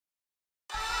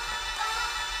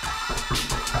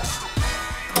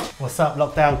What's up,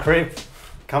 lockdown crib?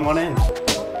 Come on in.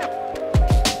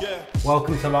 Yeah.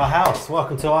 Welcome to our house.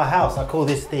 Welcome to our house. I call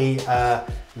this the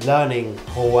learning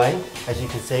hallway. As you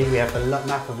can see, we have the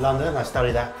map of London. I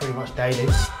study that pretty much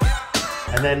daily.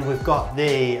 And then we've got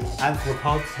the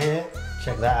anthropods here.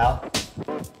 Check that out.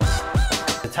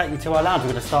 To take you to our lounge, we're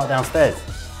going to start downstairs.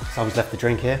 Someone's left the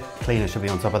drink here. Cleaner should be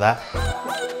on top of that.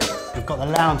 We've got the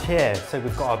lounge here. So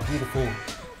we've got our beautiful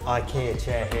IKEA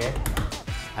chair here.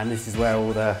 And this is where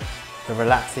all the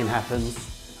relaxing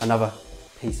happens. Another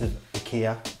piece of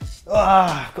IKEA.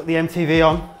 I've got the MTV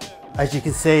on. As you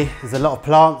can see, there's a lot of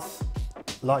plants.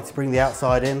 Like to bring the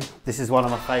outside in. This is one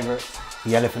of my favourites.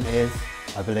 The elephant ears,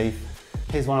 I believe.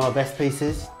 Here's one of my best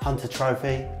pieces, Hunter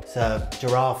Trophy. It's a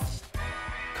giraffe,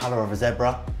 colour of a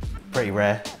zebra. Pretty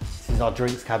rare. This is our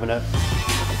drinks cabinet.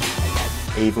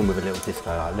 Even with a little disco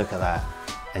light, look at that.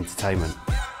 Entertainment.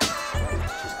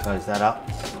 Just close that up.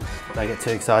 Don't get too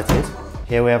excited.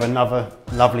 Here we have another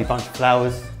lovely bunch of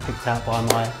flowers picked out by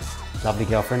my lovely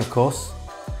girlfriend, of course.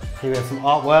 Here we have some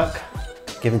artwork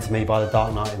given to me by the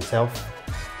Dark Knight himself.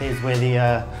 Here's where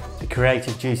the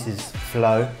creative juices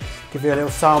flow. Give you a little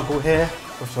sample here.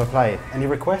 What should I play? Any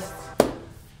requests?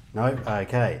 No?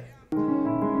 Okay.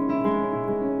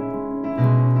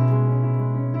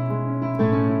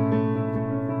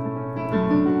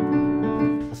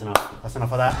 That's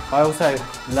enough of that. I also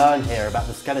learned here about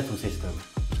the skeletal system.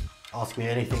 Ask me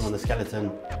anything on the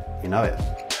skeleton, you know it.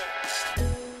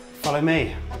 Follow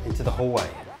me into the hallway.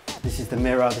 This is the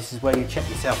mirror. This is where you check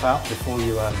yourself out before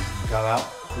you go out.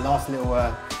 Last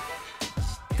little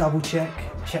double check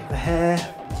the hair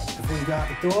before you go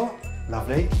out the door.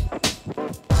 Lovely.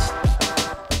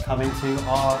 Come into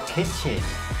our kitchen.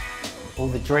 All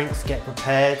the drinks get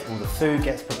prepared, all the food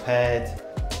gets prepared,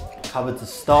 cupboards are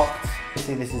stocked. You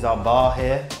see, this is our bar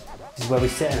here. This is where we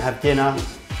sit and have dinner,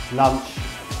 lunch,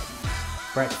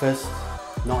 breakfast,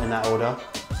 not in that order.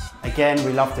 Again,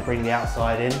 we love to bring the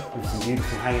outside in with some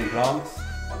beautiful hanging plants.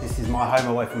 This is my home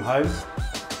away from home.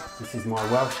 This is my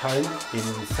Welsh home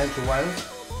in Central Wales.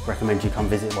 Recommend you come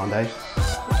visit one day.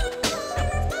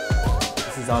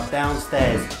 This is our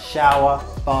downstairs shower,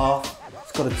 bath.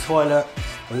 It's got a toilet,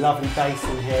 a lovely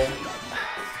basin here.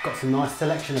 It's got some nice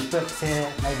selection of books here,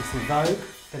 maybe some Vogue,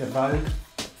 bit of Vogue.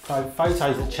 So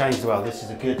photos that change well. This is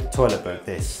a good toilet book,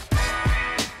 this.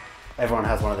 Everyone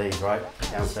has one of these, right?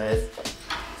 Downstairs.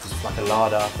 This is like a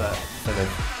larder, but full of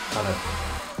kind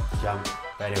of junk.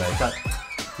 But anyway, so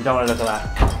you don't want to look at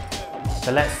that.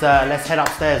 So let's head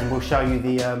upstairs and we'll show you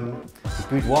the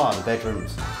boudoir, the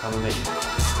bedrooms. Come with me.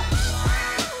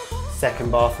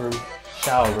 Second bathroom,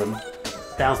 shower room.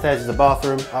 Downstairs is the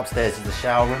bathroom, upstairs is the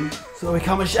shower room. So we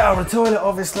come and shower and toilet,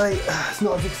 obviously. It's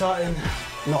not as exciting.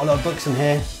 Not a lot of books in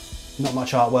here, not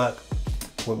much artwork.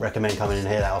 Wouldn't recommend coming in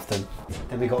here that often.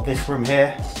 Then we got this room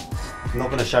here. I'm not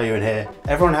going to show you in here.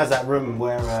 Everyone has that room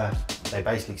where they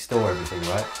basically store everything,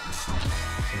 right? So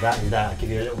that is that. I'll give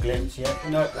you a little glimpse. Yeah,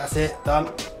 no, that's it, done.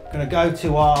 Going to go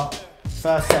to our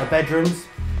first set of bedrooms.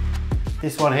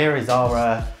 This one here is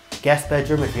our guest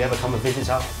bedroom. If you ever come and visit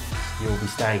us, you'll be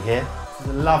staying here. This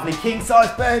is a lovely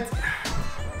king-size bed.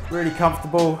 Really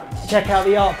comfortable. Check out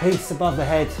the art piece above the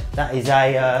head. That is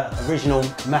a original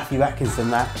Matthew Atkinson,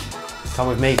 that. Come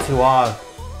with me to our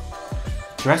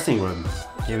dressing room.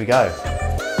 Here we go.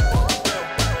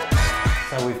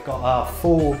 So we've got our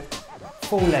full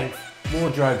length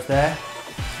wardrobes there.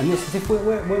 And this is if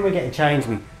when we're getting changed,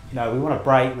 we want a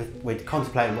break, we're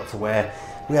contemplating what to wear.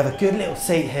 We have a good little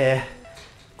seat here.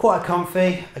 Quite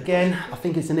comfy. Again, I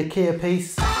think it's an IKEA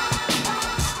piece.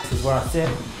 This is where I sit.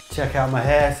 Check out my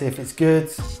hair, see if it's good.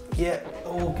 Yeah,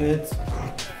 all good.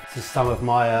 This is some of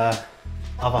my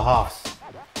other half's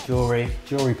jewellery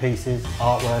pieces,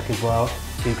 artwork as well.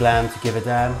 Too glam to give a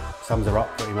damn. Sums her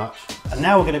up pretty much. And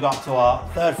now we're going to go up to our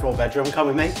third floor bedroom. Come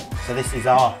with me. So this is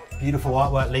our beautiful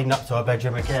artwork leading up to our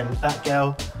bedroom again.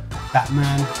 Batgirl,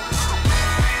 Batman.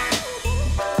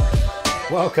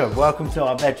 Welcome to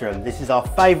our bedroom. This is our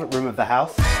favourite room of the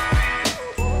house.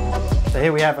 So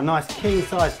here we have a nice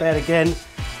king-size bed again.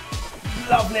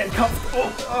 Lovely and comfortable.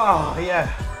 Oh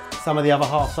yeah. Some of the other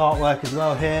half's artwork as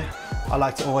well here. I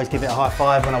like to always give it a high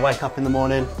five when I wake up in the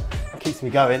morning. It keeps me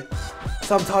going.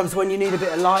 Sometimes when you need a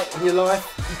bit of light in your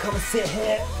life, you come and sit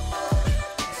here,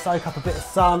 soak up a bit of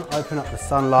sun, open up the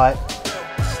sunlight.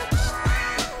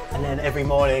 And then every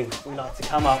morning we like to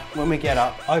come up, when we get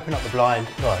up, open up the blind.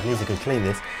 Oh, it needs a good clean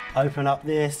this. Open up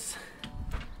this,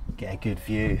 get a good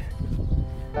view.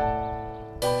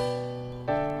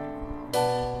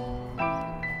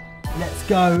 Let's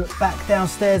go back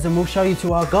downstairs and we'll show you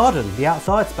to our garden, the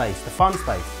outside space, the fun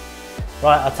space.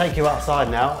 Right, I'll take you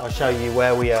outside now. I'll show you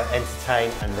where we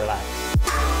entertain and relax.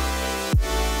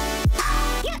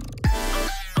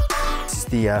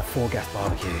 the 4 gas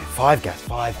barbecue, 5 gas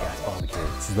barbecue.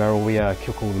 This is where all we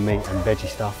cook all the meat and veggie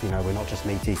stuff. You know, we're not just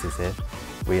meat eaters here.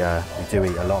 We do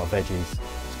eat a lot of veggies.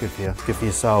 It's good for you, good for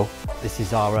your soul. This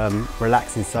is our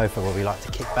relaxing sofa where we like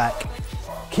to kick back.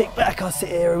 I'll sit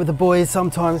here with the boys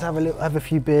sometimes, have a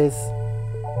few beers.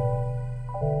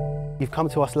 You've come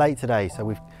to us late today,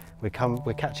 so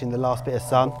we're catching the last bit of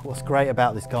sun. What's great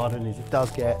about this garden is it does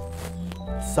get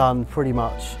sun pretty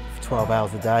much for 12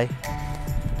 hours a day.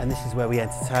 And this is where we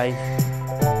entertain.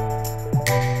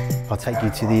 I'll take you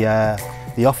to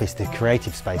the office, the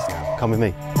creative space now. Come with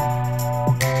me.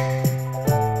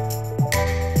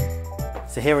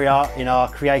 So here we are in our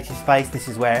creative space. This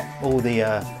is where all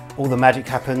the magic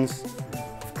happens.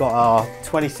 We've got our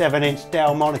 27-inch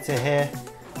Dell monitor here.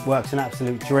 Works an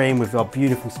absolute dream with our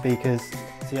beautiful speakers.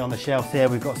 See on the shelves here,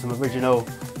 we've got some original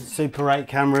Super 8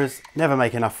 cameras. Never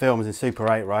make enough films in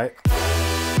Super 8, right?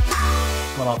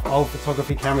 Got our old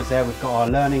photography cameras there. We've got our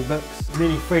learning books.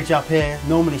 Mini fridge up here,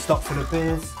 normally stocked full of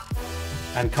beers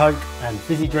and Coke and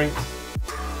fizzy drinks.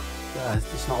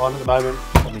 It's not on at the moment.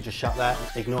 Probably just shut that,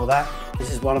 ignore that.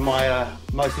 This is one of my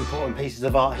most important pieces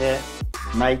of art here.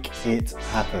 Make it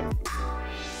happen.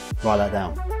 Write that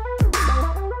down.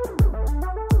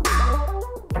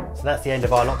 So that's the end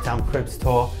of our lockdown cribs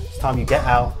tour. It's time you get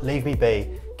out, leave me be,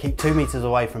 keep 2 meters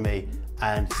away from me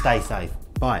and stay safe.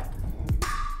 Bye.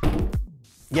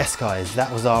 Yes guys,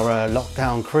 that was our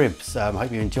lockdown cribs.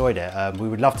 Hope you enjoyed it. We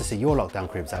would love to see your lockdown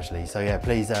cribs actually. So yeah,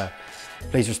 please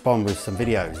respond with some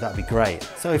videos, that'd be great.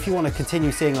 So if you want to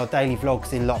continue seeing our daily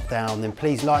vlogs in lockdown, then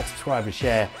please like, subscribe and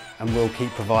share and we'll keep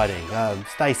providing.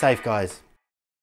 Stay safe guys.